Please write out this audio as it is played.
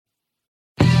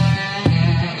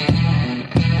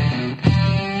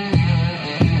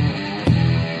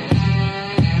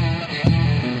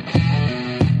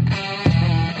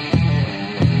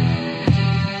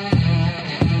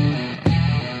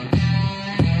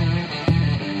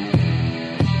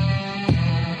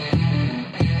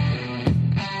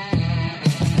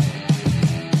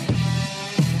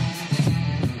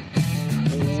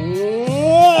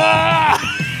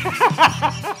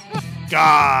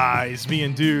guys, me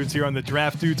and dudes here on the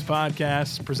Draft Dudes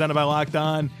podcast, presented by Locked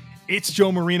On. It's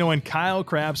Joe Marino and Kyle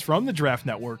Krabs from the Draft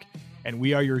Network, and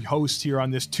we are your hosts here on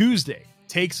this Tuesday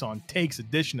Takes on Takes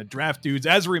edition of Draft Dudes.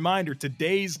 As a reminder,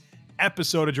 today's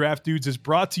episode of Draft Dudes is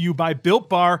brought to you by Built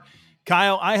Bar.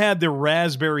 Kyle, I had the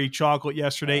raspberry chocolate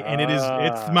yesterday, and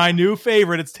it's my new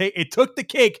favorite. It took the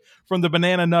cake from the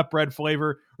banana nut bread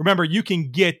flavor. Remember, you can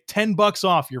get $10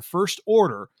 off your first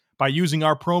order by using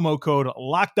our promo code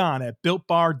LOCKEDON at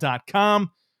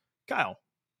BuiltBar.com. Kyle,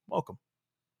 welcome.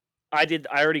 I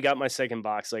already got my second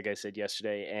box, like I said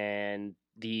yesterday, and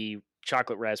the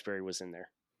chocolate raspberry was in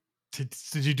there.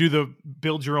 Did you do the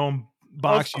build your own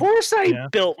box? Of course I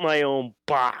built my own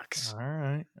box. All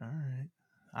right.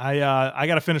 I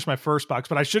got to finish my first box,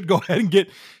 but I should go ahead and get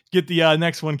the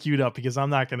next one queued up because I'm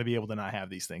not going to be able to not have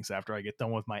these things after I get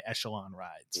done with my echelon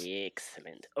rides.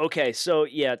 Excellent. Okay, so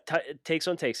yeah, takes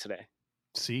on takes today.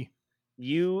 See,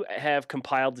 you have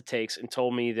compiled the takes and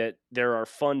told me that there are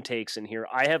fun takes in here.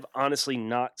 I have honestly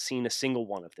not seen a single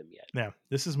one of them yet. Yeah,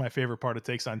 this is my favorite part of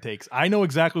takes on takes. I know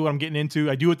exactly what I'm getting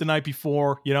into. I do it the night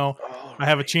before. I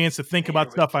have a chance to think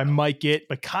about stuff I might get,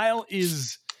 but Kyle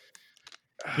is.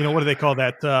 What do they call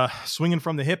that? Swinging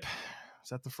from the hip? Is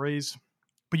that the phrase?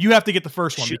 But you have to get the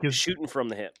first one because shooting from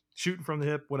the hip. Shooting from the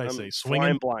hip. What'd I say?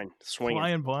 Swinging blind.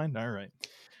 Flying blind. All right.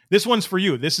 This one's for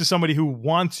you. This is somebody who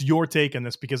wants your take on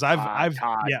this because Todd.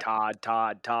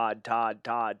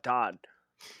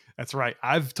 That's right.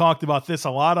 I've talked about this a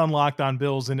lot on Locked On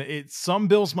Bills, and some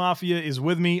Bills Mafia is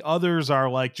with me. Others are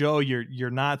like, Joe,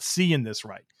 you're not seeing this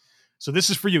right. So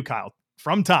this is for you, Kyle,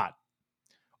 from Todd.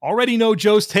 Already know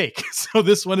Joe's take, so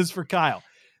this one is for Kyle.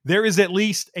 There is at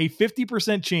least a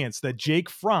 50% chance that Jake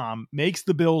Fromm makes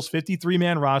the Bills'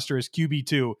 53-man roster as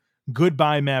QB2.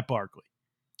 Goodbye, Matt Barkley.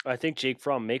 I think Jake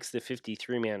Fromm makes the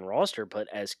 53-man roster, but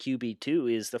as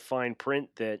QB2 is the fine print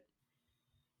that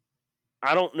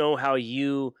I don't know how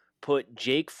you put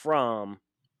Jake Fromm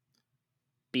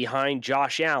behind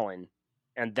Josh Allen,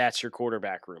 and that's your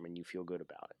quarterback room, and you feel good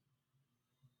about it.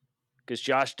 Because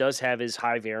Josh does have his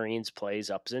high variance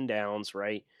plays, ups and downs,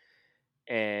 right?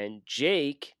 And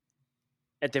Jake,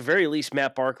 at the very least,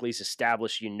 Matt Barkley's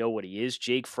established what he is.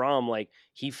 Jake Fromm,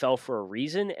 he fell for a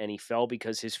reason, and he fell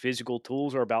because his physical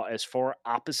tools are about as far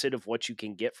opposite of what you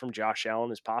can get from Josh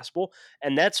Allen as possible.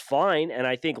 And that's fine, and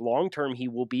I think long-term he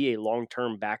will be a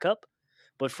long-term backup.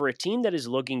 But for a team that is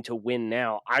looking to win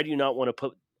now, I do not want to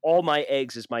put all my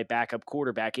eggs as my backup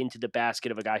quarterback into the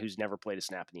basket of a guy who's never played a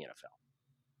snap in the NFL.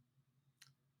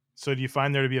 So do you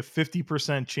find there to be a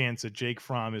 50% chance that Jake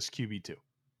Fromm is QB2?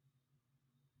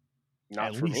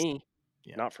 Not for me.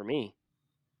 Yeah. Not for me.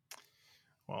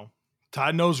 Well,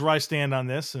 Todd knows where I stand on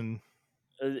this. And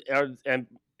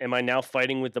am I now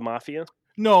fighting with the Mafia?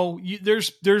 No,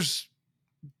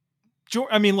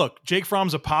 look, Jake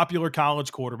Fromm's a popular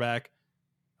college quarterback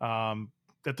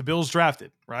that the Bills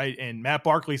drafted, right? And Matt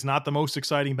Barkley's not the most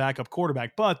exciting backup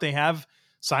quarterback, but they have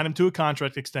sign him to a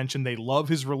contract extension. They love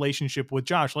his relationship with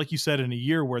Josh. Like you said, in a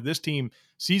year where this team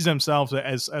sees themselves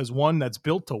as one that's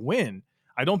built to win,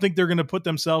 I don't think they're going to put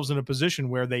themselves in a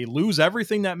position where they lose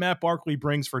everything that Matt Barkley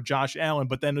brings for Josh Allen,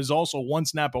 but then is also one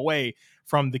snap away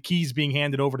from the keys being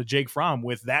handed over to Jake Fromm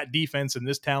with that defense and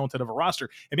this talented of a roster.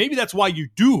 And maybe that's why you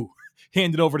do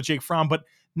hand it over to Jake Fromm, but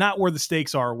not where the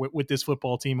stakes are with this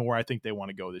football team and where I think they want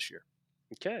to go this year.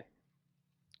 Okay,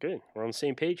 good. We're on the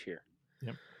same page here.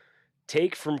 Yep.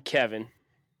 Take from Kevin.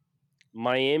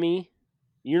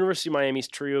 University of Miami's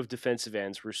trio of defensive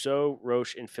ends, Rousseau,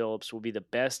 Roche, and Phillips, will be the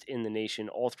best in the nation.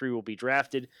 All three will be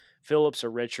drafted. Phillips, a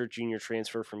redshirt junior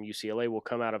transfer from UCLA, will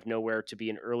come out of nowhere to be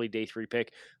an early day 3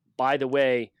 pick. By the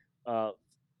way,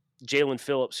 Jalen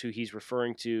Phillips, who he's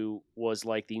referring to, was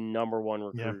like the number one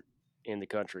recruit in the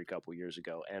country a couple years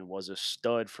ago and was a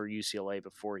stud for UCLA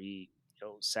before he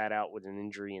sat out with an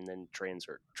injury and then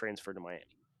transferred to Miami.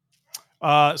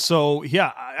 I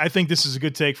think this is a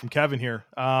good take from Kevin here.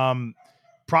 You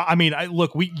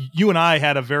and I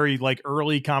had a very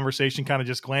early conversation, kind of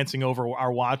just glancing over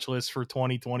our watch list for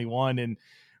 2021, and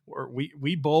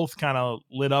we both kind of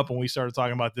lit up when we started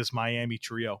talking about this Miami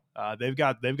trio. They've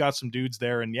got some dudes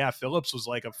there, and Phillips was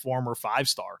like a former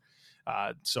 5-star.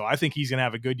 So I think he's going to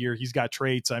have a good year. He's got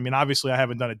traits. I mean, obviously I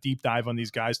haven't done a deep dive on these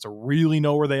guys to really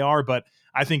know where they are, but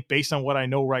I think based on what I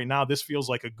know right now, this feels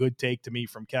like a good take to me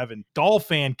from Kevin.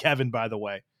 Dolphin Kevin, by the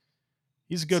way.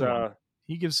 He's a good one.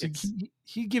 He gives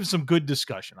some good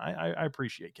discussion. I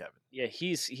appreciate Kevin. Yeah,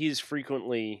 he's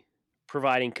frequently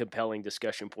providing compelling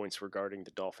discussion points regarding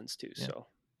the Dolphins too. Yeah. So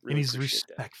really, and he's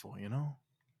respectful,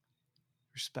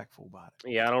 respectful about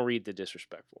it. Yeah, I don't read the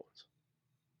disrespectful ones.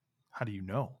 How do you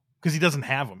know? Because he doesn't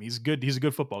have them. He's good. He's a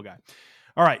good football guy.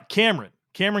 All right, Cameron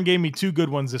Cameron gave me two good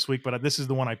ones this week, but this is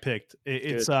the one I picked.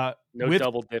 It's no with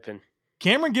double dipping.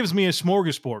 Cameron gives me a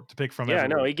smorgasbord to pick from. Yeah, I every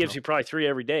know. week, He gives so. you probably 3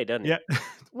 every day, doesn't he? Yeah.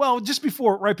 Well,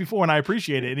 right before, and I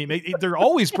appreciate it. And they're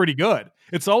always pretty good.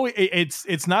 It's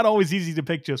not always easy to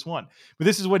pick just one. But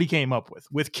this is what he came up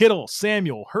with Kittle,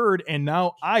 Samuel, Hurd, and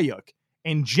now Ayuk.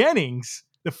 And Jennings,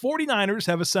 the 49ers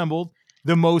have assembled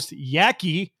the most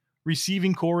yacky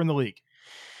receiving core in the league.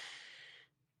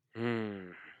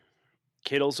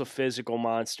 Kittle's a physical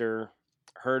monster.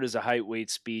 Hurd is a height,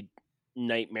 weight, speed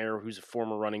nightmare who's a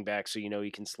former running back, so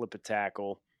he can slip a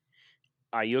tackle.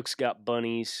 Ayuk's got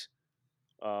bunnies.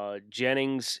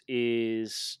 Jennings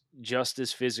is just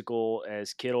as physical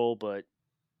as Kittle, but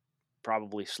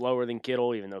probably slower than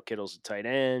Kittle, even though Kittle's a tight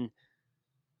end.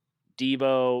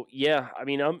 Debo, yeah, I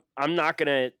mean, I'm not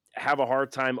gonna have a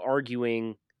hard time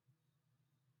arguing,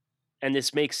 and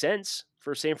this makes sense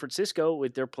for San Francisco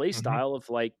with their play style of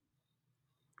like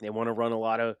they want to run a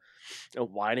lot of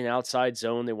wide and outside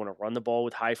zone. They want to run the ball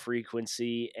with high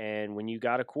frequency, and when you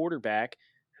got a quarterback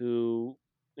who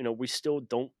we still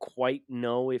don't quite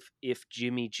know if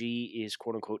Jimmy G is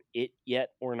quote unquote it yet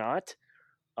or not.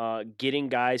 Getting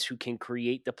guys who can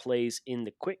create the plays in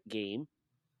the quick game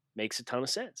makes a ton of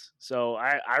sense. So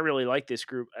I really like this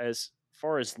group as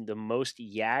far as the most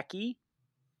yacky.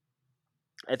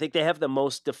 I think they have the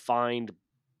most defined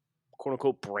quote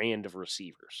unquote brand of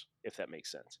receivers, if that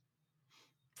makes sense.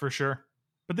 For sure.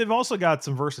 But they've also got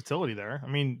some versatility there. I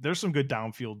mean, there's some good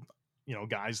downfield,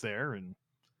 guys there, and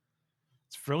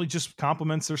it's really just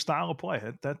complements their style of play.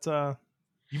 That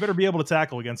you better be able to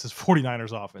tackle against this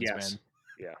 49ers offense, man.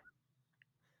 Yeah.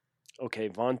 Okay,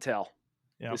 Von Tell.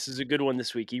 Yep. This is a good one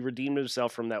this week. He redeemed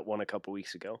himself from that one a couple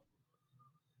weeks ago.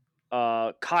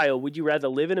 Kyle, would you rather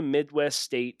live in a Midwest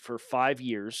state for 5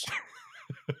 years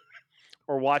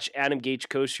or watch Adam Gase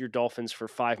coach your Dolphins for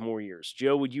 5 more years?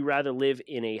 Joe, would you rather live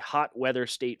in a hot weather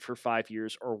state for 5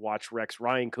 years or watch Rex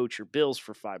Ryan coach your Bills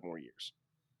for 5 more years?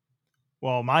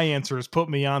 Well, my answer is put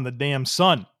me on the damn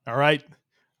sun. All right.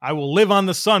 I will live on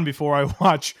the sun before I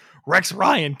watch Rex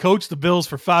Ryan coach the Bills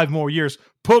for 5 more years.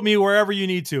 Put me wherever you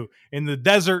need to. In the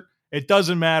desert, it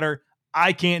doesn't matter.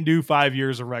 I can't do 5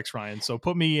 years of Rex Ryan. So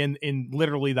put me in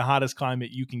literally the hottest climate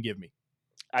you can give me.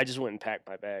 I just went and packed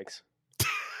my bags.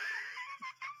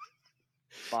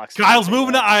 Kyle's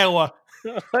moving to Iowa.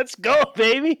 Let's go,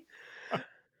 baby.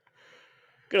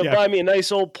 Gonna buy me a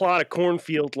nice old plot of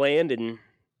cornfield land and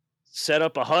set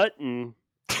up a hut and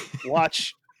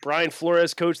watch Brian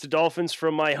Flores coach the Dolphins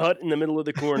from my hut in the middle of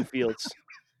the cornfields.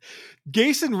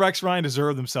 Gase and Rex Ryan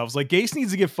deserve themselves. Like, Gase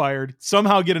needs to get fired,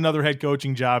 somehow get another head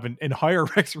coaching job, and hire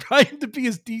Rex Ryan to be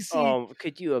his DC. Oh,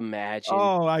 could you imagine?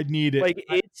 Oh, I need it. Like,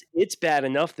 it's bad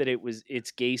enough that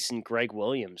it's Gase and Greg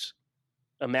Williams.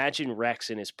 Imagine Rex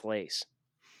in his place.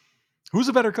 Who's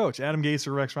a better coach, Adam Gase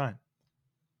or Rex Ryan?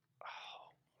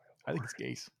 I think it's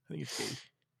Gase.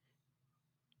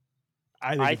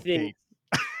 I think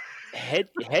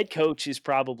head coach is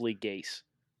probably Gase.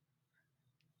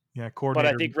 Yeah, coordinator.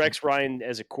 But I think Rex Ryan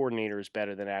as a coordinator is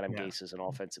better than Adam Gase as an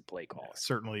offensive play caller. Yeah,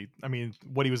 certainly. I mean,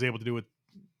 what he was able to do with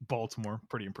Baltimore,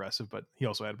 pretty impressive, but he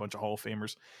also had a bunch of Hall of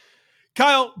Famers.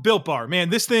 Kyle, Built Bar. Man,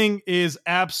 this thing is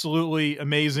absolutely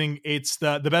amazing. It's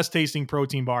the best tasting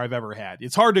protein bar I've ever had.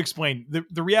 It's hard to explain.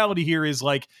 The reality here is,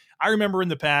 like, I remember in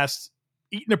the past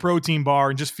eating a protein bar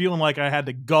and just feeling like I had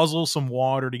to guzzle some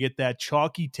water to get that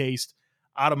chalky taste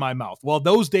out of my mouth. Well,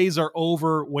 those days are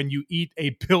over when you eat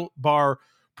a Built Bar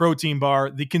protein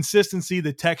bar. The consistency,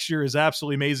 the texture is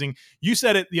absolutely amazing. You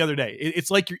said it the other day.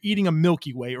 It's like you're eating a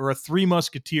Milky Way or a Three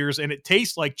Musketeers, and it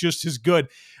tastes like just as good.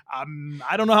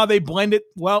 I don't know how they blend it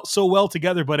so well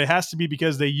together, but it has to be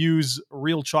because they use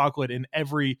real chocolate in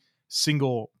every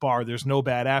single bar. There's no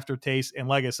bad aftertaste, and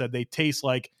like I said, they taste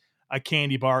like a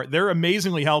candy bar. They're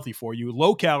amazingly healthy for you.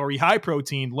 Low calorie, high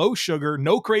protein, low sugar,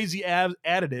 no crazy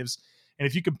additives. And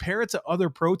if you compare it to other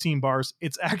protein bars,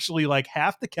 it's actually like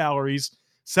half the calories,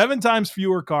 7 times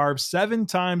fewer carbs, 7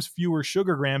 times fewer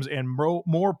sugar grams, and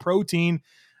more protein.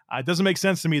 It doesn't make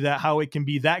sense to me that how it can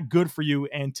be that good for you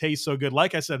and taste so good.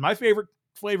 Like I said, my favorite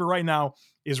flavor right now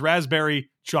is raspberry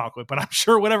chocolate, but I'm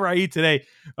sure whatever I eat today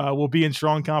will be in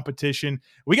strong competition.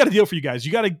 We got a deal for you guys.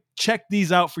 You got to check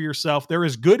these out for yourself. They're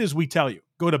as good as we tell you.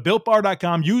 Go to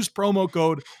BuiltBar.com, use promo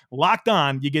code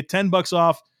LOCKEDON. You get $10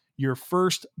 off your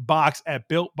first box at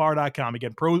BuiltBar.com.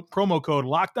 Again, promo code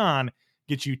LOCKEDON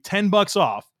gets you $10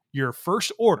 off your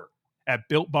first order at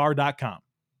BuiltBar.com.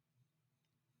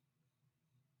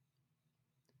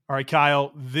 All right,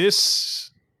 Kyle,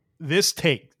 this next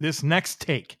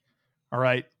take, all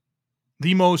right,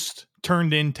 the most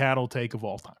turned in tattle take of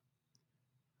all time.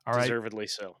 All right. Deservedly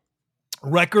so.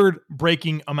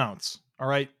 Record-breaking amounts. All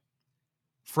right.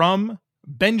 From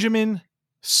Benjamin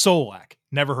Solak.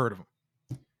 Never heard of him.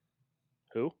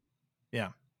 Who? Yeah.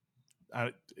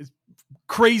 It's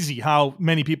crazy how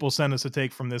many people send us a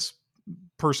take from this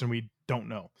person we don't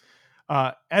know.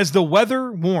 As the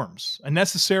weather warms, a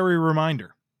necessary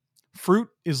reminder: fruit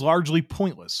is largely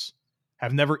pointless.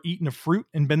 Have never eaten a fruit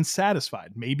and been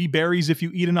satisfied. Maybe berries if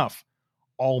you eat enough.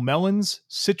 All melons,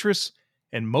 citrus,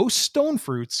 and most stone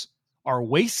fruits are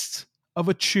wastes of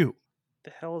a chew. The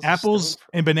hell is Apples a stone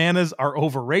and bananas are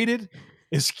overrated.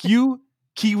 Eschew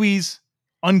kiwis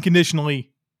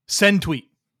unconditionally. Send tweet.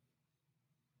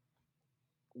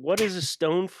 What is a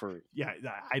stone fruit? Yeah,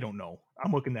 I don't know.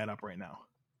 I'm looking that up right now.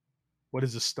 What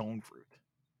is a stone fruit?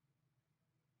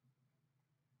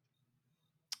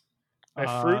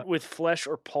 A fruit with flesh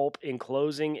or pulp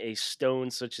enclosing a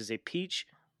stone such as a peach,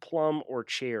 plum, or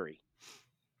cherry.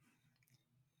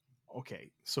 Okay,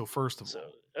 so first of So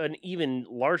all, an even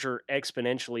larger,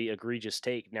 exponentially egregious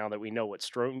take now that we know what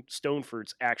stone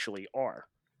fruits actually are.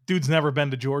 dude's never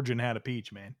been to Georgia and had a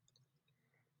peach, man.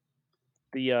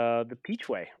 The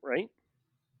Peachway, right?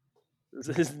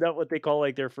 Isn't that what they call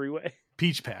like their freeway?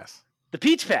 Peach Pass. The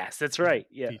Peach Pass. That's right.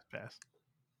 Yeah. Peach Pass.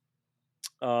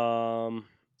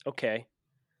 Okay.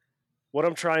 What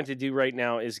I'm trying to do right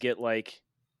now is get like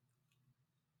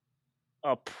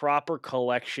a proper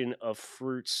collection of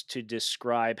fruits to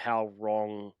describe how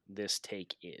wrong this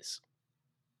take is.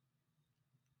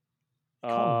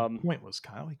 Call them pointless,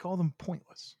 Kyle. He called them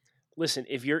pointless. Listen,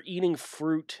 if you're eating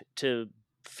fruit to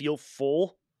feel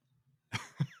full,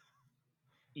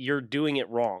 you're doing it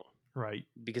wrong. Right.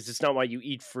 Because it's not why you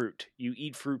eat fruit. You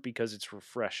eat fruit because it's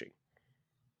refreshing.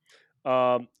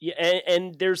 Yeah,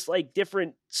 and there's like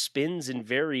different spins and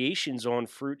variations on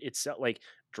fruit itself, like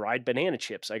dried banana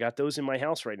chips. I got those in my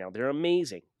house right now. They're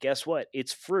amazing. Guess what?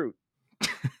 It's fruit.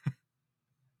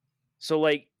 So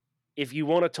like if you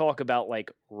want to talk about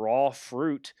like raw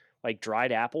fruit, like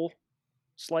dried apple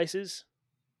slices,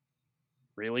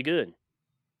 really good.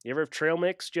 You ever have trail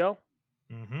mix, Joe?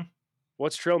 Mm-hmm.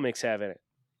 What's trail mix have in it?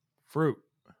 Fruit.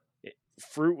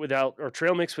 Fruit without, or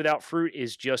trail mix without fruit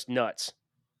is just nuts.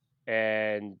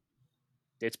 And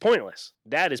it's pointless.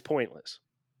 That is pointless.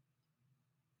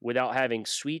 Without having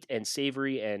sweet and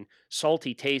savory and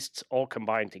salty tastes all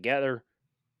combined together.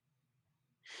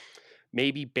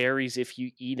 Maybe berries if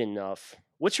you eat enough.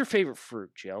 What's your favorite fruit,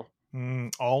 Joe?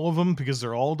 All of them, because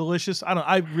they're all delicious.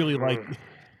 I really like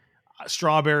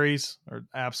strawberries are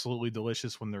absolutely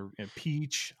delicious when they're in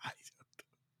peach.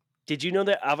 Did you know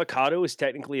that avocado is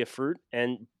technically a fruit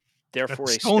and therefore a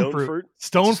stone stone fruit. fruit?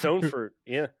 Stone fruit.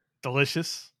 Yeah.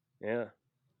 Delicious. Yeah.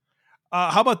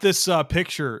 How about this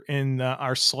picture in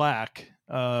our Slack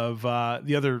of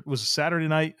the other was a Saturday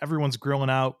night. Everyone's grilling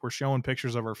out. We're showing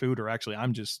pictures of our food, or actually,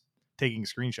 I'm just taking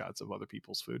screenshots of other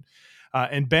people's food.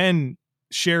 And Ben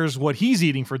shares what he's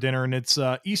eating for dinner, and it's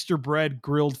Easter bread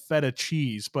grilled feta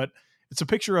cheese. But it's a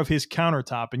picture of his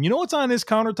countertop, and you know what's on his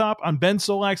countertop? On Ben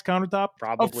Solak's countertop,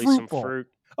 Probably a fruit some bowl. fruit.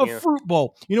 A fruit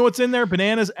bowl. You know what's in there?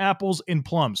 Bananas, apples, and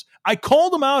plums. I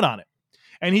called him out on it,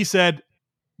 and he said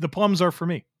the plums are for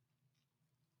me.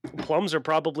 Plums are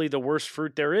probably the worst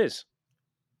fruit there is.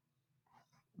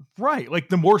 Right, like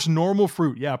the worst normal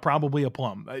fruit. Yeah, probably a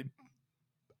plum.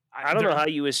 I don't know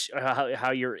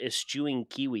how you're eschewing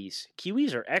kiwis.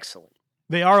 Kiwis are excellent.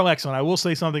 They are excellent. I will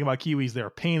say something about kiwis. They're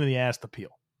a pain in the ass to peel.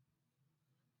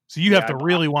 So you have to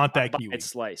really want that kiwi. It's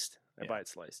sliced. I buy it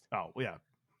sliced. Oh yeah,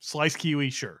 sliced kiwi.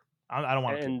 Sure, I don't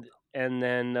want to. And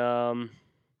then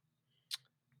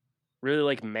really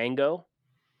like mango.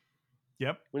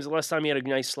 Yep. When's the last time you had a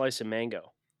nice slice of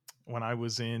mango? When I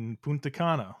was in Punta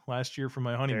Cana last year for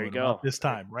my honeymoon. There you go. About this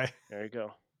time, right? There you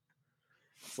go.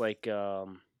 It's like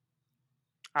I'm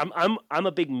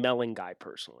a big melon guy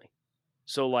personally.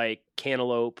 So like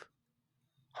cantaloupe,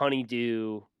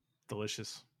 honeydew,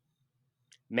 delicious.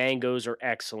 Mangoes are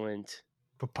excellent.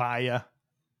 Papaya.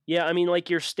 Yeah, I mean like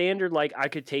your standard, like I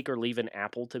could take or leave an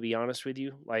apple, to be honest with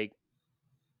you. Like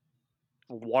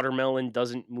watermelon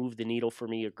doesn't move the needle for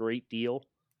me a great deal.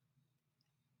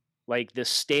 Like the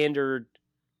standard,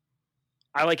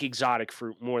 I like exotic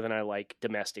fruit more than I like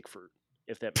domestic fruit,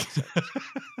 if that makes sense.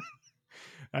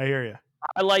 I hear you.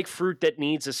 I like fruit that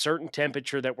needs a certain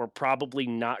temperature that we're probably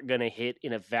not going to hit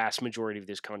in a vast majority of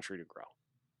this country to grow.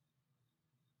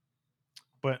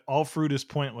 But all fruit is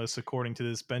pointless, according to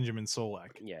this Benjamin Solak.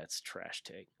 Yeah, it's trash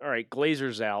take. All right,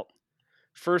 Glazer's out.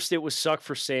 First, it was suck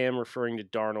for Sam, referring to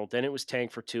Darnold. Then it was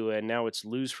tank for Tua, and now it's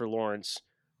lose for Lawrence.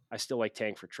 I still like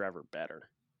tank for Trevor better.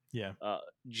 Yeah.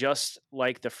 Just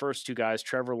like the first two guys,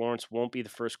 Trevor Lawrence won't be the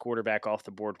first quarterback off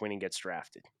the board when he gets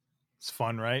drafted. It's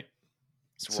fun, right?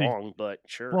 It's See, wrong, but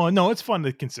sure. well, no, it's fun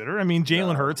to consider. I mean, Jalen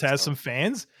No, Hurts it's has not. some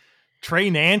fans. Trey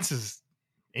Nance is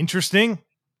interesting,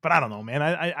 but I don't know, man.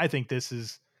 I think this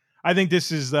is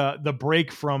the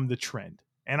break from the trend,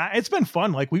 and it's been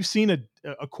fun. Like we've seen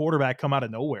a quarterback come out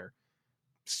of nowhere,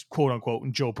 quote unquote,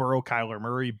 and Joe Burrow, Kyler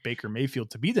Murray, Baker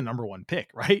Mayfield to be the number one pick,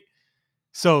 right?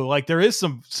 So like there is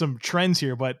some trends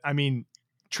here, but I mean,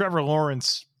 Trevor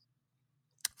Lawrence,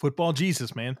 football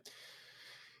Jesus, man.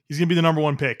 He's going to be the number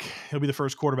one pick. He'll be the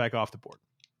first quarterback off the board.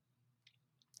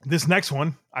 This next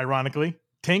one, ironically,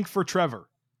 Tank for Trevor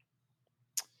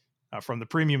from the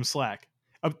Premium Slack.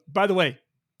 By the way,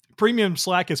 Premium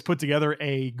Slack has put together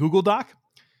a Google Doc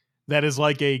that is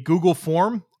like a Google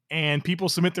form, and people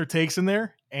submit their takes in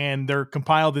there, and they're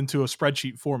compiled into a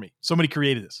spreadsheet for me. Somebody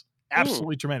created this.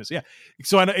 Absolutely tremendous. Yeah.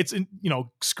 So I know it's,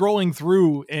 scrolling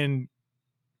through and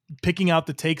picking out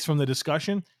the takes from the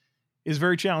discussion is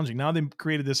very challenging. Now they've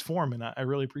created this form, and I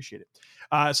really appreciate it.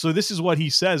 So this is what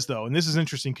he says, though, and this is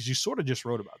interesting because you sort of just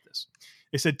wrote about this.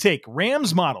 They said, take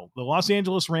Rams model. The Los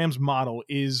Angeles Rams model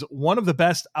is one of the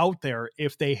best out there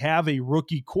if they have a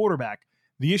rookie quarterback.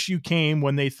 The issue came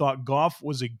when they thought Goff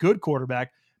was a good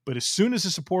quarterback, but as soon as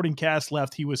the supporting cast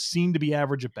left, he was seen to be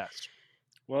average at best.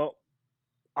 Well,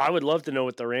 I would love to know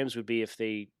what the Rams would be if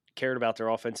they cared about their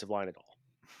offensive line at all.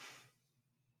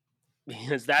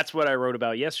 Because that's what I wrote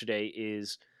about yesterday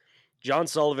is John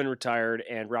Sullivan retired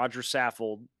and Roger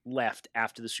Saffold left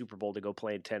after the Super Bowl to go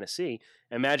play in Tennessee.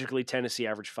 And magically, Tennessee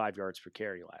averaged 5 yards per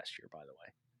carry last year, by the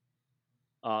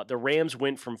way. The Rams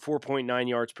went from 4.9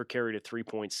 yards per carry to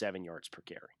 3.7 yards per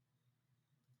carry.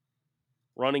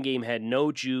 Running game had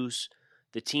no juice.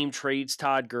 The team trades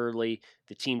Todd Gurley.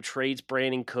 The team trades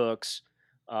Brandon Cooks.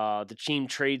 The team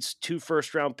trades 2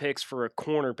 first-round picks for a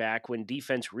cornerback when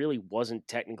defense really wasn't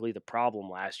technically the problem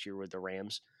last year with the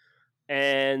Rams.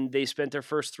 And they spent their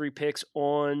first 3 picks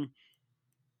on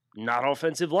not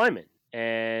offensive linemen.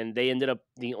 And they ended up,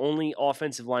 the only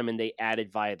offensive lineman they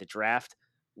added via the draft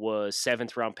was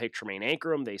 7th-round pick Tremaine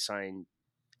Ankrum. They signed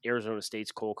Arizona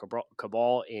State's Cole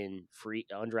Cabal in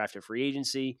undrafted free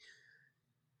agency.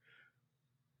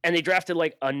 And they drafted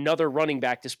like another running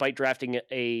back despite drafting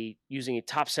using a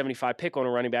top 75 pick on a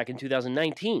running back in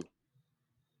 2019.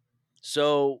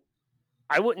 So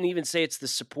I wouldn't even say it's the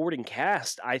supporting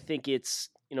cast. I think it's,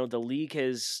 the league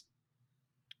has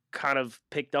kind of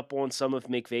picked up on some of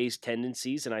McVay's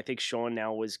tendencies. And I think Sean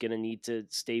now is going to need to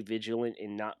stay vigilant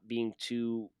in not being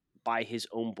too by his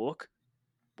own book.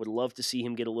 Would love to see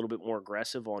him get a little bit more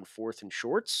aggressive on 4th and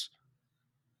shorts.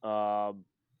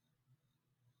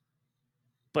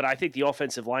 But I think the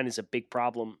offensive line is a big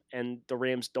problem, and the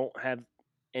Rams don't have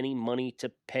any money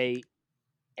to pay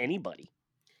anybody.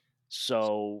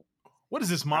 So what is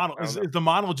this model? Is the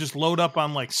model just load up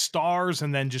on like stars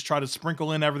and then just try to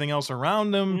sprinkle in everything else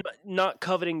around them? Not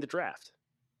coveting the draft.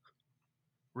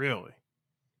 Really?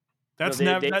 That's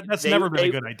never been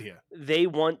a good idea. They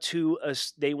want to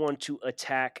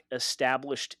attack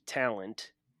established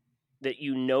talent that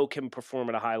can perform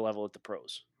at a high level at the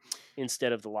pros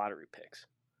instead of the lottery picks.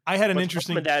 I had an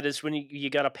interesting. But that is when you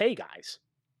got to pay guys.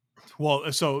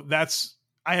 Well, so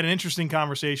I had an interesting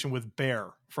conversation with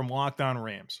Bear from Locked On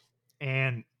Rams,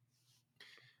 and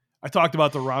I talked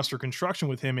about the roster construction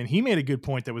with him, and he made a good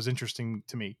point that was interesting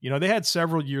to me. They had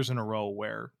several years in a row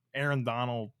where Aaron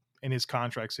Donald and his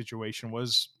contract situation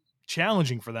was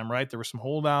challenging for them, right? There were some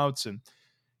holdouts, and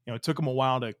it took him a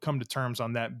while to come to terms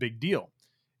on that big deal.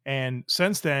 And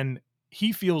since then,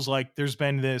 he feels like there's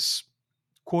been this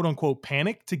quote unquote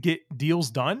panic to get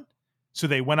deals done. So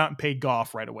they went out and paid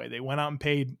Goff right away. They went out and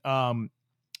paid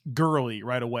Gurley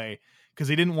right away because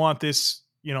they didn't want this,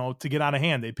 to get out of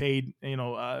hand. They paid,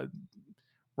 Brandon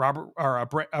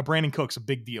Cooks, a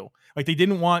big deal. Like they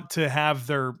didn't want to have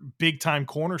their big time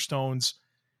cornerstones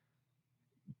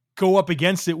go up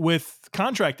against it with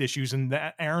contract issues, and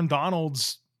that Aaron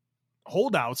Donald's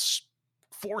holdouts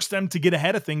forced them to get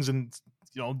ahead of things. And,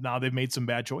 now they've made some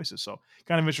bad choices. So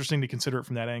kind of interesting to consider it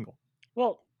from that angle.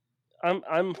 Well,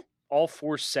 I'm all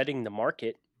for setting the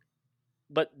market,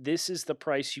 but this is the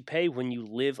price you pay when you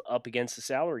live up against the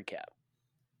salary cap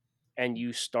and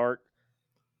you start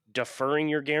deferring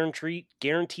your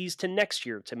guarantees to next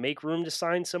year to make room to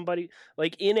sign somebody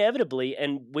like inevitably.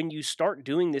 And when you start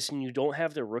doing this and you don't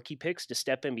have the rookie picks to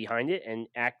step in behind it and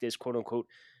act as quote unquote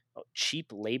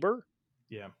cheap labor,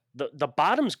 yeah, the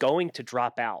bottom's going to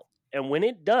drop out. And when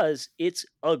it does, it's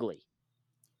ugly.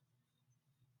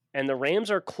 And the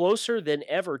Rams are closer than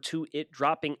ever to it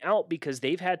dropping out because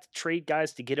they've had to trade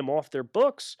guys to get them off their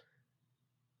books.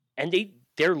 And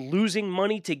they're losing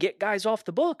money to get guys off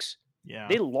the books. Yeah.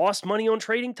 They lost money on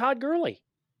trading Todd Gurley.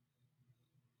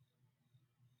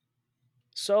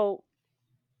 So,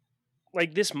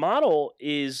 like, this model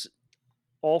is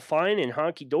all fine and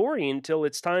honky dory until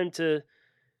it's time to,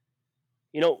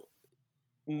 you know,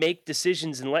 make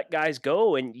decisions and let guys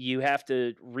go, and you have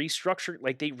to restructure.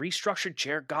 Like, they restructured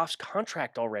Jared Goff's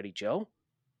contract already, Joe,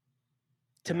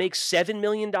 to make $7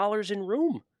 million in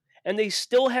room, and they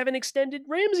still haven't extended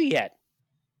Ramsey yet.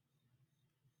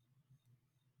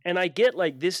 And I get,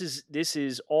 like, this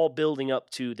is all building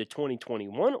up to the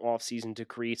 2021 offseason to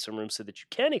create some room so that you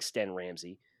can extend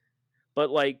Ramsey. But,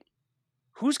 like,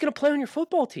 who's going to play on your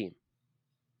football team?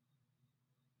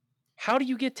 How do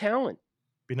you get talent?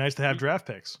 Be nice to have draft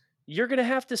picks. You're going to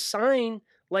have to sign,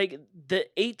 like, the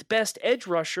 8th best edge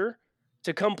rusher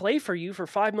to come play for you for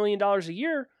 $5 million a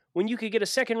year when you could get a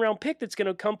second-round pick that's going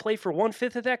to come play for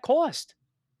 1/5 of that cost.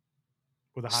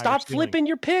 With a higher Stop ceiling. flipping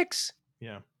your picks.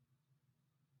 Yeah.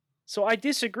 So I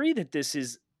disagree that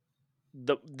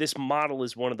this model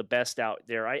is one of the best out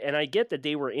there. I get that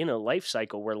they were in a life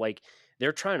cycle where, like,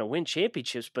 they're trying to win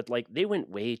championships, but, like, they went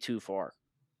way too far.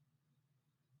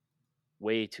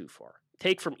 Way too far.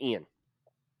 Take from Ian.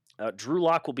 Drew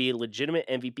Lock will be a legitimate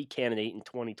MVP candidate in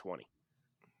 2020.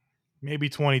 Maybe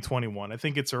 2021. I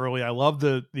think it's early. I love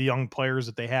the young players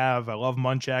that they have. I love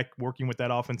Munchak working with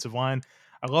that offensive line.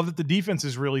 I love that the defense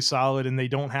is really solid and they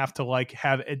don't have to, like,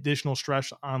 have additional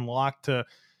stress on Lock to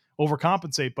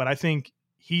overcompensate. But I think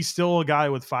he's still a guy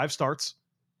with 5 starts,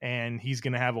 and he's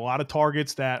going to have a lot of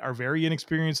targets that are very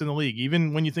inexperienced in the league.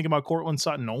 Even when you think about Cortland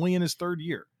Sutton, only in his 3rd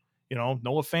year. You know,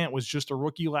 Noah Fant was just a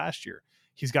rookie last year.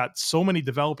 He's got so many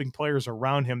developing players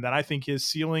around him that I think his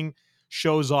ceiling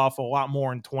shows off a lot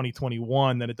more in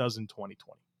 2021 than it does in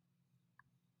 2020.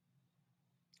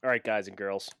 All right, guys and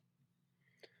girls.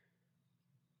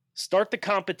 Start the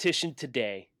competition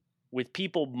today with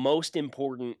people most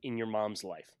important in your mom's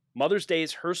life. Mother's Day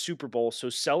is her Super Bowl, so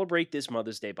celebrate this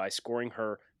Mother's Day by scoring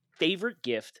her favorite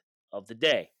gift of the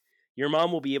day. Your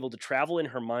mom will be able to travel in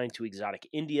her mind to exotic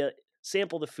India,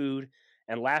 sample the food,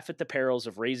 and laugh at the perils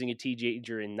of raising a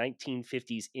teenager in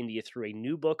 1950s India through a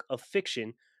new book of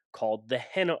fiction called The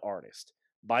Henna Artist.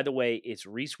 By the way, it's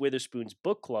Reese Witherspoon's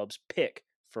book club's pick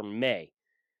for May.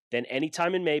 Then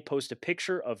anytime in May, post a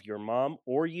picture of your mom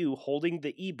or you holding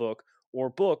the ebook or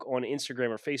book on Instagram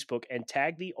or Facebook and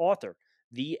tag the author,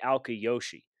 The Alka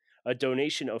Yoshi. A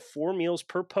donation of 4 meals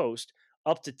per post,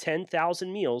 up to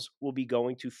 10,000 meals, will be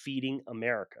going to Feeding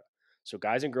America. So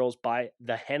guys and girls, buy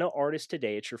The Henna Artist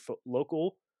today at your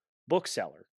local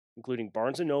bookseller, including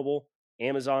Barnes & Noble,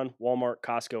 Amazon, Walmart,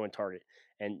 Costco, and Target.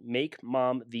 And make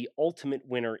mom the ultimate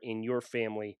winner in your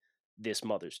family this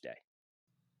Mother's Day.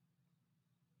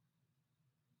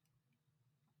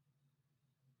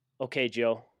 Okay,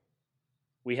 Joe,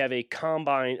 we have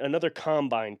another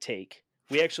combine take.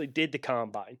 We actually did the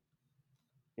combine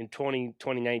in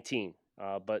 2019,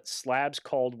 but Slabs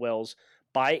Caldwell's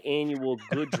biannual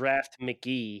Good Draft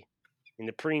McGee in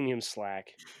the premium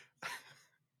Slack.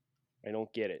 I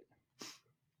don't get it.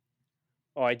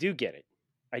 Oh, I do get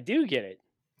it.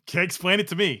 Can explain it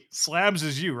to me? Slabs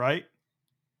is you, right?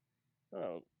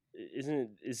 Oh,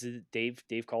 is it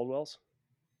Dave Caldwell's?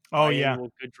 Oh, yeah.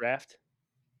 Good Draft.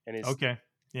 And Okay.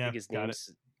 Yeah. I think his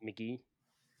name's McGee.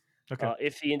 Okay.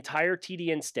 If the entire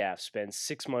TDN staff spends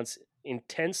 6 months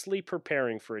intensely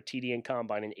preparing for a TDN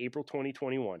combine in April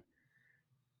 2021,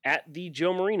 at the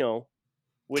Joe Marino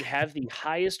would have the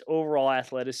highest overall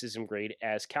athleticism grade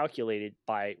as calculated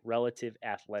by relative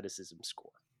athleticism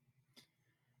score.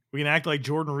 We can act like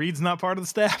Jordan Reed's not part of the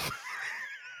staff.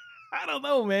 I don't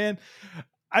know, man.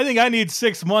 I think I need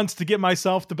 6 months to get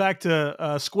myself back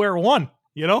to square one.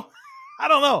 You know, I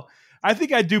don't know. I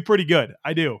think I do pretty good.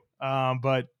 I do.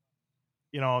 But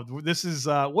you know, this is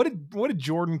what did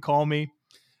Jordan call me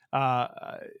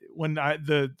when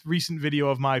the recent video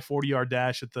of my 40-yard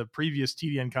dash at the previous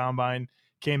TDN combine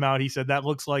came out? He said that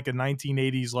looks like a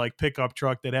 1980s like pickup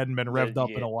truck that hadn't been revved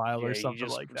up in a while or something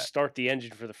like that. Start the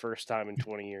engine for the first time in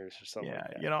 20 years or something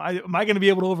like that. You know, am I going to be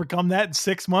able to overcome that in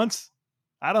 6 months?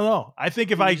 I don't know. I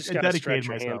think if I dedicated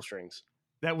myself, hamstrings.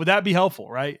 would that be helpful,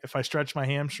 right? If I stretch my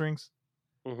hamstrings,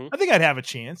 mm-hmm. I think I'd have a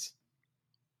chance.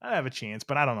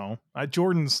 But I don't know.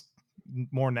 Jordan's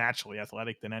more naturally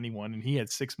athletic than anyone, and he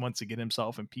had 6 months to get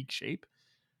himself in peak shape.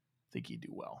 I think he'd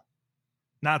do well.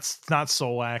 Not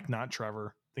Solak, not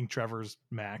Trevor. I think Trevor's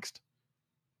maxed.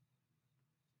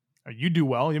 You do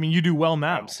well. I mean, you do well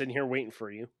now. I'm sitting here waiting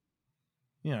for you.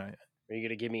 Yeah. Are you going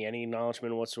to give me any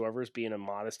acknowledgement whatsoever as being a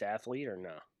modest athlete or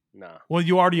no? No. Well,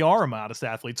 you already are a modest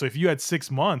athlete. So if you had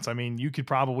 6 months, I mean, you could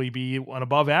probably be an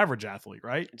above average athlete,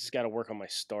 right? I just got to work on my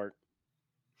start.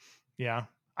 Yeah.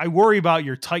 I worry about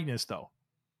your tightness, though.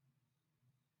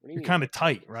 You're kind of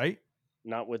tight, right?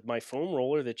 Not with my foam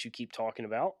roller that you keep talking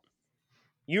about.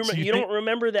 So you You think don't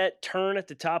remember that turn at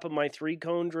the top of my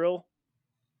 3-cone drill?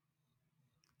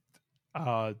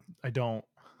 I don't.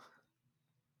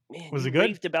 Man, Was it you good?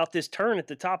 raved about this turn at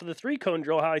the top of the 3-cone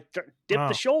drill, how I dipped the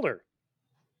Oh. shoulder.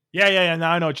 Yeah.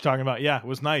 Now I know what you're talking about. Yeah, it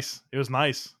was nice.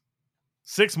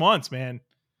 6 months, man.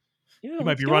 Yeah, You might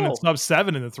let's be running go. sub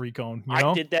 7 in the 3-cone, you I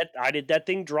know? did that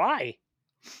thing dry.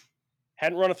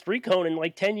 Hadn't run a 3-cone in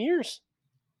like 10 years.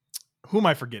 Who am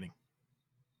I forgetting?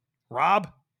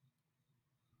 Rob?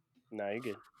 No, you're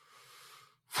good.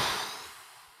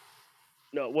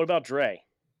 No, what about Dre?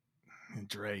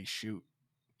 Dre, shoot.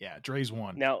 Yeah, Dre's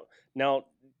one. Now,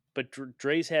 but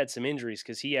Dre's had some injuries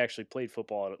because he actually played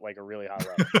football at like a really high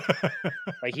level.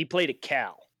 Like he played at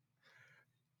Cal.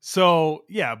 So,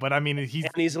 yeah, but I mean,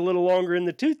 He's a little longer in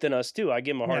the tooth than us too. I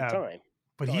give him a hard yeah, time.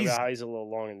 but Talking about how he's a little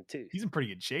long in the tooth. he's in pretty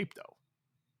good shape though.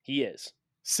 He is.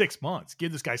 6 months.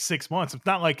 Give this guy 6 months. It's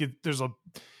not like there's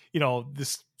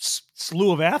this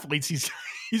slew of athletes he's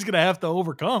he's going to have to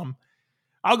overcome.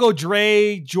 I'll go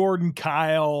Dre, Jordan,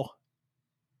 Kyle.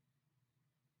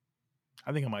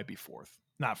 I think I might be fourth,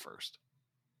 not first.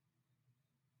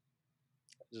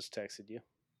 I just texted you.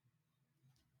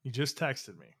 You just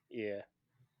texted me. Yeah.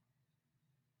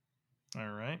 All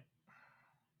right.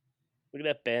 Look at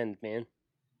that bend, man.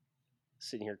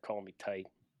 Sitting here calling me tight.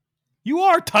 You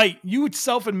are tight. You would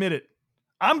self-admit it.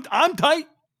 I'm tight.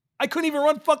 I couldn't even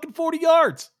run fucking 40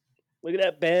 yards. Look at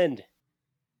that bend.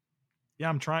 Yeah,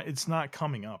 I'm trying. It's not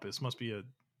coming up. This must be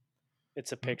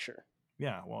It's a picture.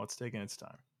 Yeah, well, it's taking its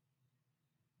time.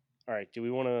 All right. Do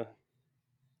we want to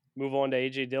move on to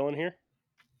AJ Dillon here?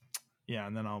 Yeah,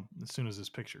 and then as soon as this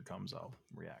picture comes, I'll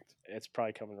react. It's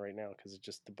probably coming right now because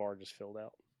the bar just filled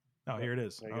out. Oh, here it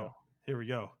is. There you go. Here we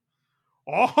go.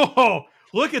 Oh,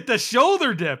 look at the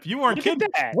shoulder dip. You weren't kidding.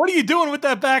 What are you doing with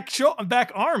that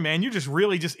back arm, man? You're just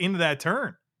really into that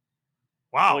turn.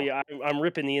 Wow. Well, yeah, I'm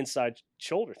ripping the inside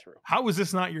shoulder through. How is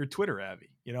this not your Twitter, Abby?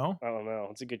 I don't know.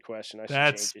 It's a good question. I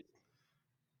should change it.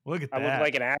 Look at that. I look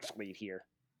like an athlete here.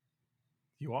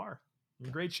 You are. You're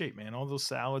in great shape, man. All those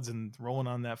salads and rolling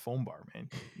on that foam bar, man.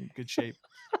 You're in good shape.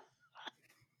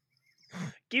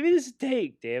 Give me this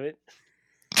take, damn it.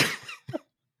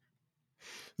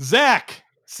 Zach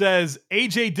says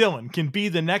AJ Dillon can be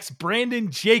the next Brandon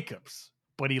Jacobs,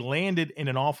 but he landed in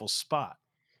an awful spot.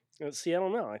 See, I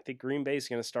don't know. I think Green Bay is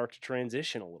going to start to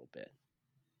transition a little bit.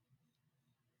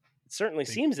 It certainly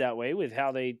seems that way with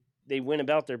how they went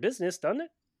about their business, doesn't it?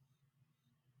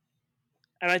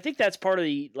 And I think that's part of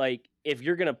the, like, if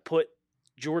you're going to put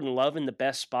Jordan Love in the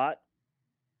best spot,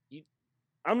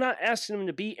 I'm not asking him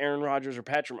to beat Aaron Rodgers or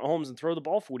Patrick Mahomes and throw the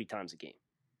ball 40 times a game.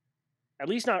 At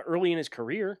least not early in his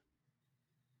career.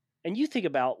 And you think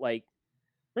about, like,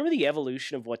 remember the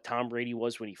evolution of what Tom Brady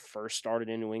was when he first started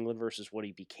in New England versus what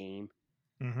he became?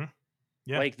 Mm-hmm.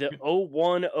 Yeah. Like the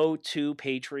 01-02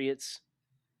 Patriots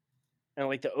and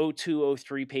like the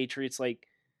 02-03 Patriots, like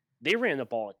they ran the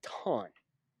ball a ton.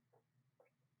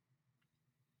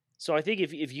 So I think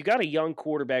if you got a young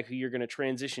quarterback who you're going to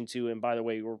transition to, and by the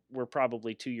way, we're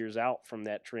probably 2 years out from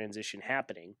that transition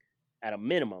happening at a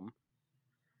minimum.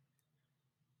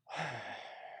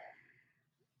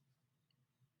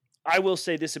 I will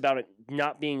say this about it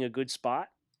not being a good spot.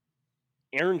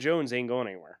 Aaron Jones ain't going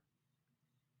anywhere.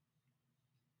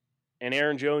 And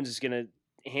Aaron Jones is going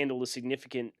to handle a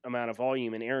significant amount of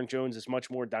volume, and Aaron Jones is much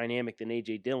more dynamic than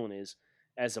A.J. Dillon is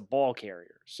as a ball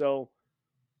carrier. So,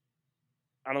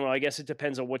 I don't know. I guess it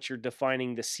depends on what you're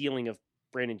defining the ceiling of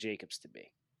Brandon Jacobs to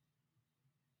be.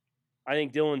 I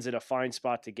think Dillon's in a fine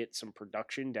spot to get some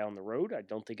production down the road. I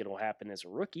don't think it'll happen as a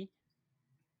rookie.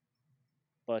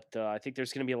 But I think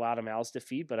there's going to be a lot of mouths to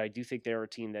feed, but I do think they're a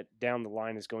team that down the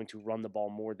line is going to run the ball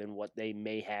more than what they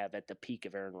may have at the peak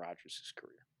of Aaron Rodgers'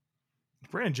 career.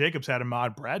 Brandon Jacobs had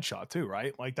Ahmad Bradshaw too,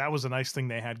 right? Like that was a nice thing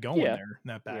they had going there in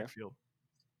that backfield.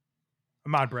 Yeah.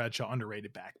 Ahmad Bradshaw,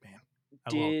 underrated back, man.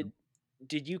 I love him.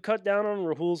 Did you cut down on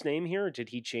Rahul's name here, or did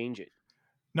he change it?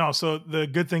 No, so the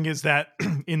good thing is that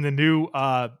in the new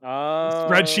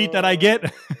spreadsheet that I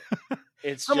get,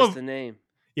 it's just the name.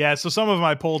 Yeah, so some of them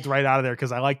I pulled right out of there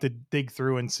because I like to dig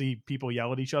through and see people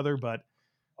yell at each other, but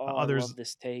others. I love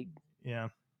this take. Yeah.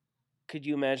 Could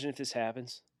you imagine if this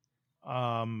happens?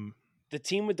 The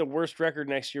team with the worst record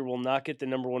next year will not get the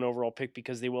number 1 overall pick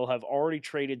because they will have already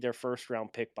traded their first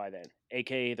round pick by then,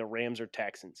 aka the Rams or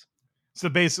Texans. So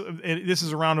this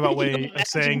is a roundabout way of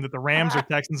saying that the Rams or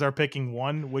Texans are picking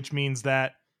 1, which means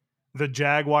that the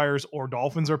Jaguars or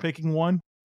Dolphins are picking 1,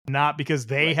 not because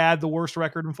they had the worst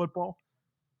record in football.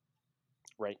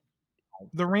 Right.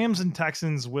 The Rams and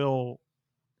Texans will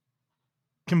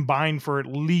combine for at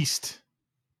least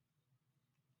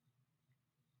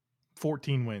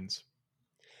 14 wins.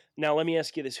 Now, let me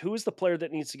ask you this. Who is the player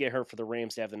that needs to get hurt for the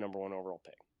Rams to have the number 1 overall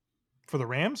pick? For the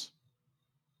Rams?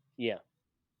 Yeah.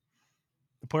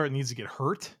 The player that needs to get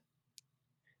hurt?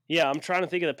 Yeah, I'm trying to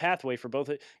think of the pathway for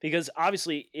both. Because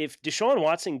obviously, if Deshaun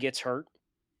Watson gets hurt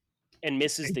and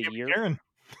misses the year,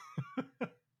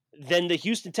 then the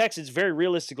Houston Texans very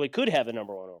realistically could have the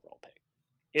number 1 overall pick.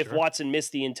 If Sure. Watson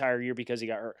missed the entire year because he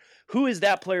got hurt. Who is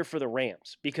that player for the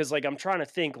Rams? Because, like, I'm trying to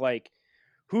think, like,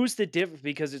 who's the difference?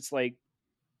 Because it's like,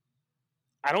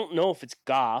 I don't know if it's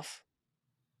Goff.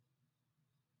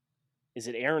 Is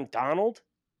it Aaron Donald?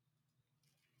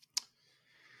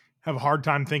 Have a hard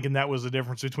time thinking that was the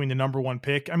difference between the number 1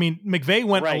 pick. I mean, McVay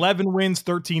went 11 wins,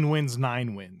 13 wins,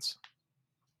 9 wins.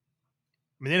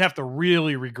 I mean, they'd have to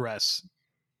really regress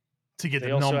to get the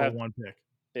number 1 pick.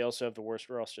 They also have the worst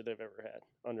roster they've ever had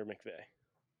under McVay.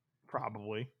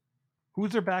 Probably.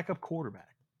 Who's their backup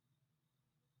quarterback?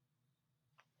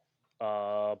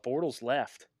 Bortles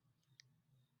left.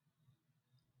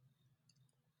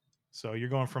 So you're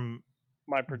going from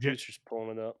my producer's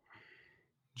pulling it up.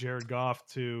 Jared Goff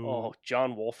to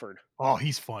John Wolford. Oh,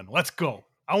 he's fun. Let's go.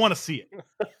 I want to see it.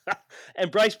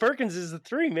 And Bryce Perkins is the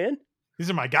 3, man. These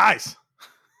are my guys.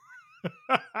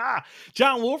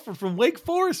 John Wolford from Wake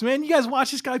Forest, man. You guys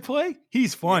watch this guy play?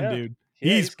 He's fun, dude.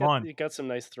 Yeah, he's fun. He got some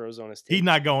nice throws on his team. He's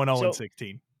not going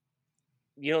 0-16.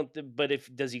 You don't. But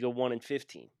does he go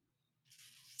 1-15?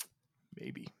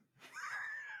 Maybe.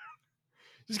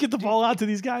 Just get the ball out to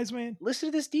these guys, man. Listen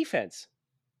to this defense.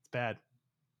 It's bad.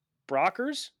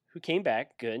 Brockers, who came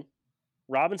back, good.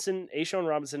 A'Shawn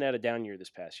Robinson had a down year this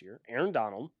past year. Aaron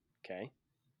Donald, okay.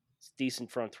 It's decent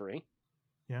front 3.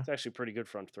 Yeah. It's actually pretty good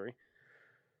front 3.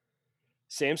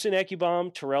 Samson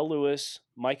Ekubom, Terrell Lewis,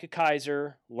 Micah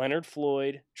Kaiser, Leonard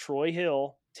Floyd, Troy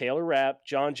Hill, Taylor Rapp,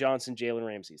 John Johnson, Jalen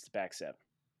Ramsey. It's the back 7.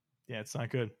 Yeah, it's not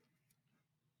good.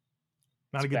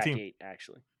 Not it's a good back team. 8,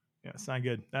 actually. Yeah, it's not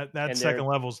good. That second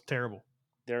level is terrible.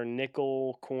 Their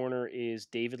nickel corner is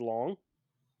David Long.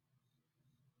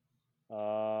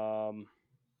 They'll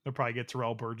probably get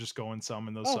Terrell Burgess going some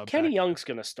in those sub. Kenny Young's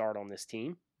going to start on this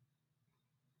team.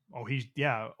 Oh,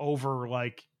 over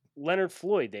like Leonard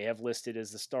Floyd they have listed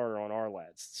as the starter on our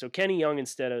lads. So Kenny Young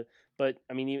but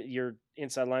I mean, your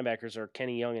inside linebackers are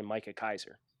Kenny Young and Micah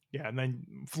Kaiser. Yeah, and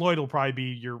then Floyd will probably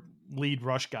be your lead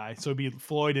rush guy. So it'll be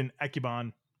Floyd and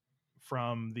Ekubon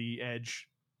from the edge.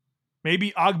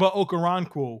 Maybe Agba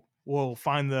Okoronkwo will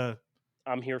find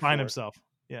himself.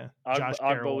 Yeah.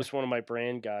 Agba was one of my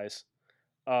brand guys.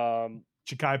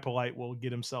 Ja'Kai Polite will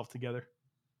get himself together.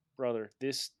 Brother,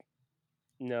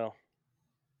 no.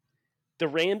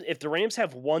 If the Rams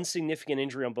have one significant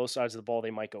injury on both sides of the ball,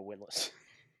 they might go winless.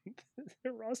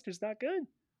 Their roster's not good.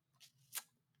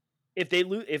 If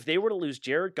they were to lose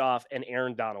Jared Goff and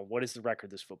Aaron Donald, what is the record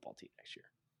of this football team next year?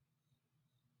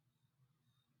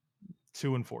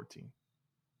 2-14.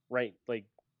 Right, like,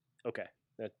 okay,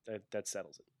 that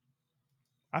settles it.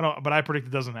 But I predict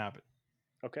it doesn't happen.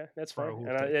 Okay, that's fine.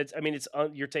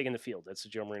 And you're taking the field. That's the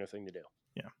Joe Marino thing to do.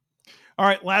 Yeah. All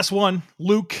right, last one,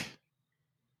 Luke.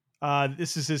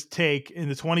 This is his take. In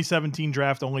the 2017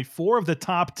 draft, only 4 of the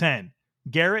top 10,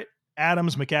 Garrett,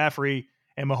 Adams, McCaffrey,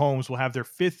 and Mahomes, will have their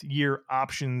 5th-year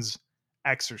options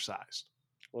exercised.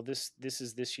 Well, this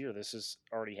is this year. This has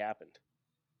already happened.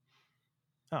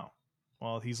 Oh,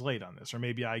 well, he's late on this, or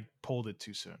maybe I pulled it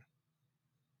too soon.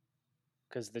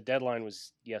 Because the deadline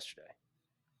was yesterday.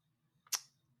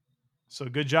 So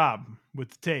good job with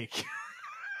the take.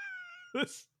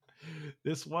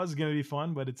 This was going to be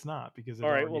fun, but it's not because. All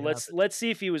right, well, let's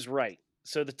see if he was right.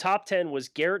 So the top 10 was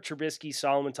Garrett Trubisky,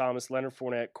 Solomon Thomas, Leonard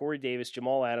Fournette, Corey Davis,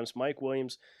 Jamal Adams, Mike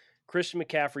Williams, Christian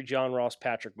McCaffrey, John Ross,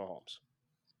 Patrick Mahomes.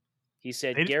 He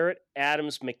said Garrett,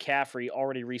 Adams, McCaffrey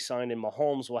already re-signed, and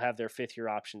Mahomes will have their 5th-year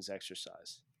options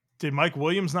exercised. Did Mike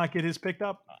Williams not get his picked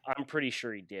up? I'm pretty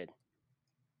sure he did.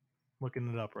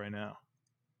 Looking it up right now.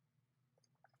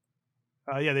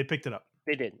 Yeah, they picked it up.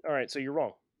 They did. All right, so you're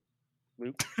wrong,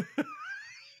 Luke.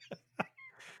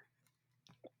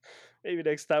 Maybe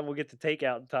next time we'll get the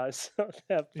takeout in time. So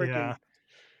that freaking.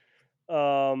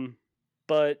 Yeah.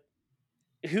 But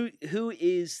who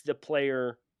is the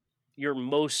player you're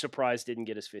most surprised didn't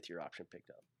get his 5th-year option picked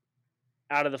up?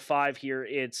 Out of the 5 here,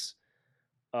 it's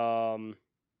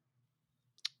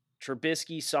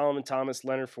Trubisky, Solomon Thomas,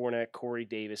 Leonard Fournette, Corey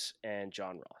Davis, and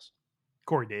John Ross.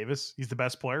 Corey Davis, he's the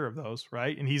best player of those,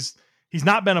 right? And he's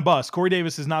not been a bust. Corey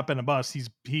Davis has not been a bust.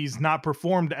 He's not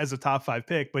performed as a top 5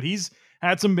 pick, but he's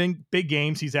had some big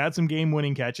games. He's had some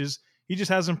game-winning catches. He just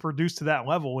hasn't produced to that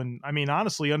level. And I mean,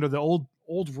 honestly, under the old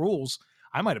rules,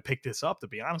 I might have picked this up, to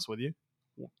be honest with you.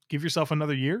 Give yourself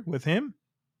another year with him.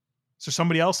 Is there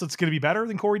somebody else that's going to be better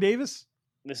than Corey Davis?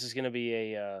 This is going to be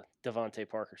a Devontae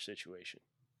Parker situation.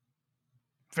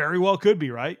 Very well could be,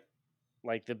 right?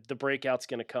 Like the breakout's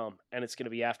going to come, and it's going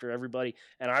to be after everybody.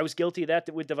 And I was guilty of that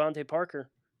with Devontae Parker.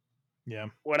 Yeah.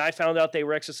 When I found out they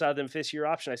were exercising the 5th-year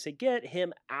option, I said, get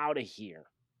him out of here.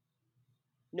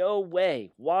 No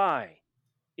way. Why?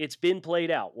 It's been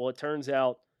played out. Well, it turns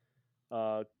out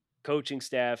coaching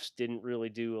staffs didn't really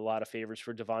do a lot of favors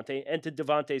for Devontae. And to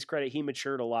Devontae's credit, he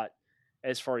matured a lot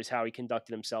as far as how he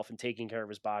conducted himself and taking care of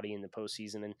his body in the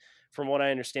postseason. And from what I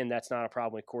understand, that's not a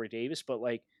problem with Corey Davis. But,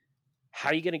 like, how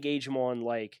are you going to gauge him on,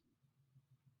 like,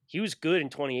 he was good in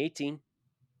 2018.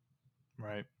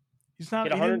 Right. He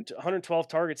had 112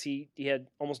 targets. He had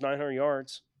almost 900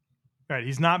 yards. Right.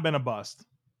 He's not been a bust.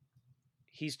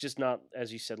 He's just not,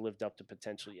 as you said, lived up to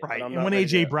potential yet. Right. And when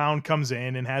A.J. Brown comes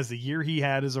in and has the year he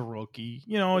had as a rookie,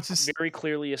 it's just very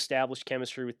clearly established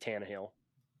chemistry with Tannehill.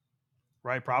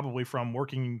 Right. Probably from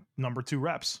working number 2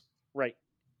 reps. Right.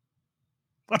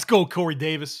 Let's go, Corey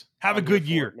Davis. Have a good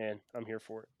year. Man. I'm here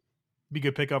for it. Be a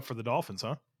good pickup for the Dolphins,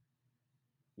 huh?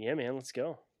 Yeah, man. Let's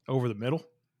go. Over the middle?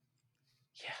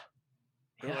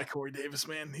 Yeah. I like Corey Davis,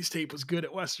 man. His tape was good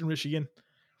at Western Michigan.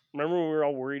 Remember when we were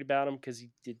all worried about him because he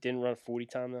didn't run a 40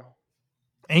 time, though?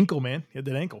 Ankle, man. He had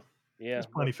that ankle. Yeah. He's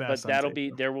plenty fast. But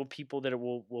there will people that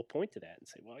will point to that and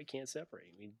say, well, he can't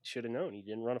separate. We should have known he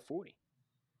didn't run a 40.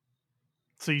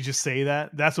 So you just say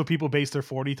that? That's what people base their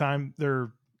 40 time,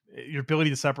 your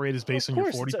ability to separate is based on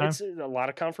your 40 time? It's a lot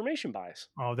of confirmation bias.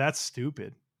 Oh, that's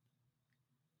stupid.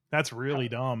 That's really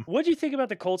dumb. What do you think about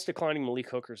the Colts declining Malik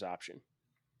Hooker's option?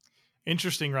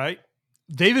 Interesting, right?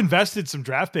 They've invested some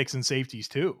draft picks and safeties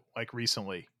too, like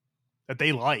recently, that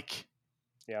they like.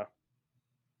 Yeah.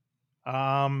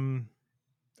 I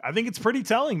think it's pretty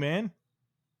telling, man.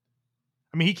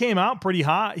 I mean, he came out pretty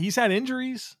hot. He's had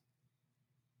injuries.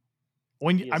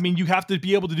 You have to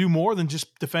be able to do more than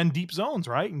just defend deep zones,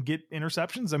 right? And get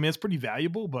interceptions. I mean, it's pretty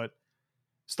valuable, but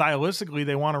stylistically,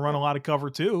 they want to run a lot of cover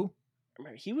too.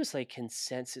 Remember, he was like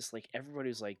consensus. Like, everybody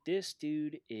was like, this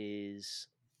dude is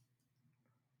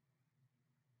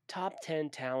top 10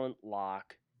 talent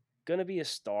lock, gonna be a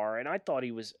star. And I thought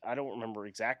he was, I don't remember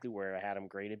exactly where I had him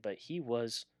graded, but he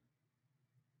was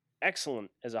excellent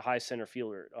as a high center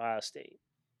fielder at Ohio State.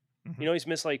 Mm-hmm. He's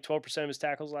missed like 12% of his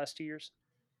tackles last 2 years.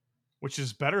 Which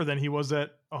is better than he was at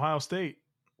Ohio State.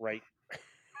 Right.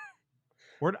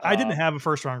 I didn't have a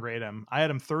first round grade him. I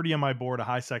had him 30 on my board, a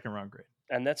high second round grade.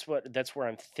 And that's where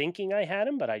I'm thinking I had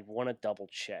him, but I want to double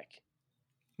check.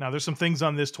 Now, there's some things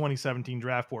on this 2017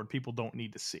 draft board people don't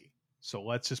need to see. So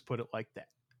let's just put it like that.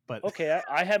 But okay,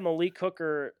 I had Malik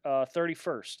Hooker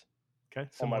 31st. Okay,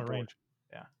 similar range.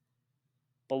 Yeah.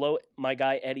 Below my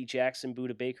guy Eddie Jackson,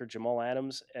 Budda Baker, Jamal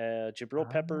Adams, Jabril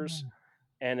Peppers,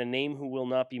 and a name who will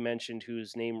not be mentioned,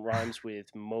 whose name rhymes with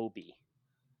Moby.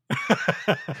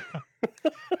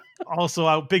 Also,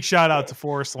 a big shout out to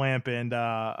Forrest Lamp and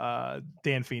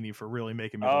Dan Feeney for really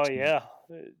making me look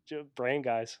smart. Brand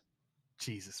guys.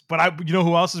 Jesus. But you know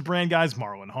who else is brand guys?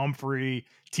 Marlon Humphrey,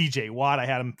 TJ Watt. I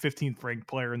had him 15th ranked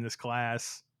player in this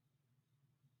class.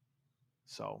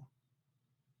 So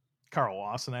Carl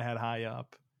Lawson I had high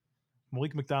up.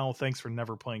 Malik McDonald, thanks for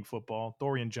never playing football.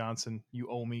 Dorian Johnson, you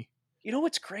owe me. You know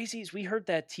what's crazy is we heard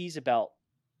that tease about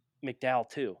McDowell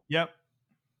too. Yep.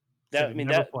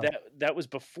 That was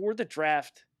before the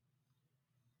draft.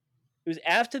 It was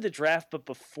after the draft, but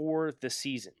before the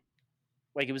season.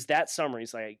 Like, it was that summer.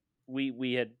 He's like,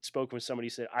 we had spoken with somebody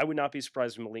who said, I would not be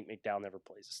surprised if Malik McDowell never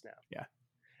plays a snap. Yeah.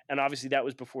 And obviously that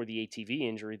was before the ATV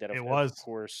injury that of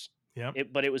course. Yeah.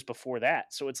 But it was before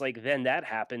that. So it's like, then that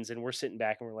happens and we're sitting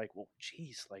back and we're like, well,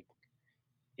 geez, like,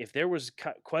 if there was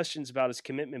questions about his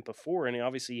commitment before, and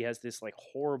obviously he has this like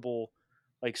horrible,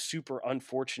 like super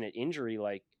unfortunate injury,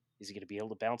 like, is he going to be able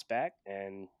to bounce back?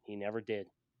 And he never did.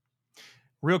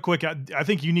 Real quick, I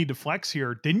think you need to flex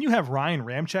here. Didn't you have Ryan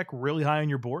Ramczyk really high on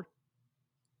your board?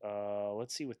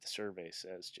 Let's see what the survey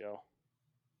says, Joe.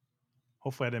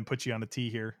 Hopefully I didn't put you on a tee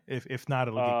here. If not,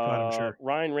 it'll get cut, I'm sure.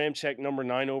 Ryan Ramczyk, number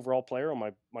 9 overall player on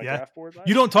my draft board.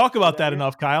 You don't talk about that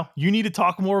enough, Kyle. You need to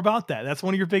talk more about that. That's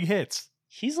one of your big hits.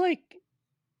 He's like,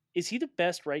 is he the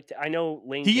best right tackle? I know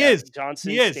Lane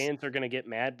Johnson stands are going to get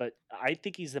mad, but I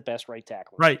think he's the best right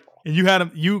tackle. Right. And you had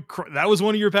him, that was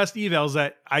one of your best evals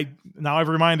that I've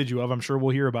reminded you of. I'm sure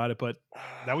we'll hear about it, but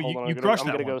that you crushed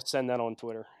that one. I'm going to go send that on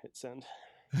Twitter. Hit send.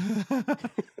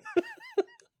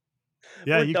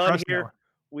 Yeah, you crushed that one.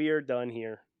 We are done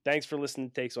here. Thanks for listening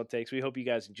to Takes on Takes. We hope you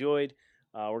guys enjoyed.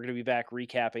 We're going to be back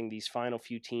recapping these final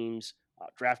few teams,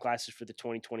 draft classes for the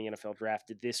 2020 NFL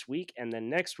drafted this week. And then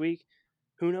next week,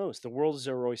 who knows? The world is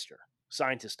our oyster.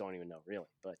 Scientists don't even know, really.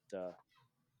 But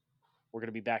We're going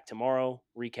to be back tomorrow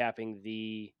recapping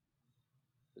the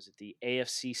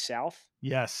AFC South?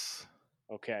 Yes.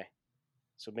 Okay.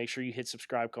 So make sure you hit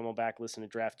subscribe, come on back, listen to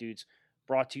Draft Dudes,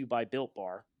 brought to you by Built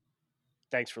Bar.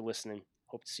 Thanks for listening.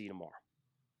 Hope to see you tomorrow.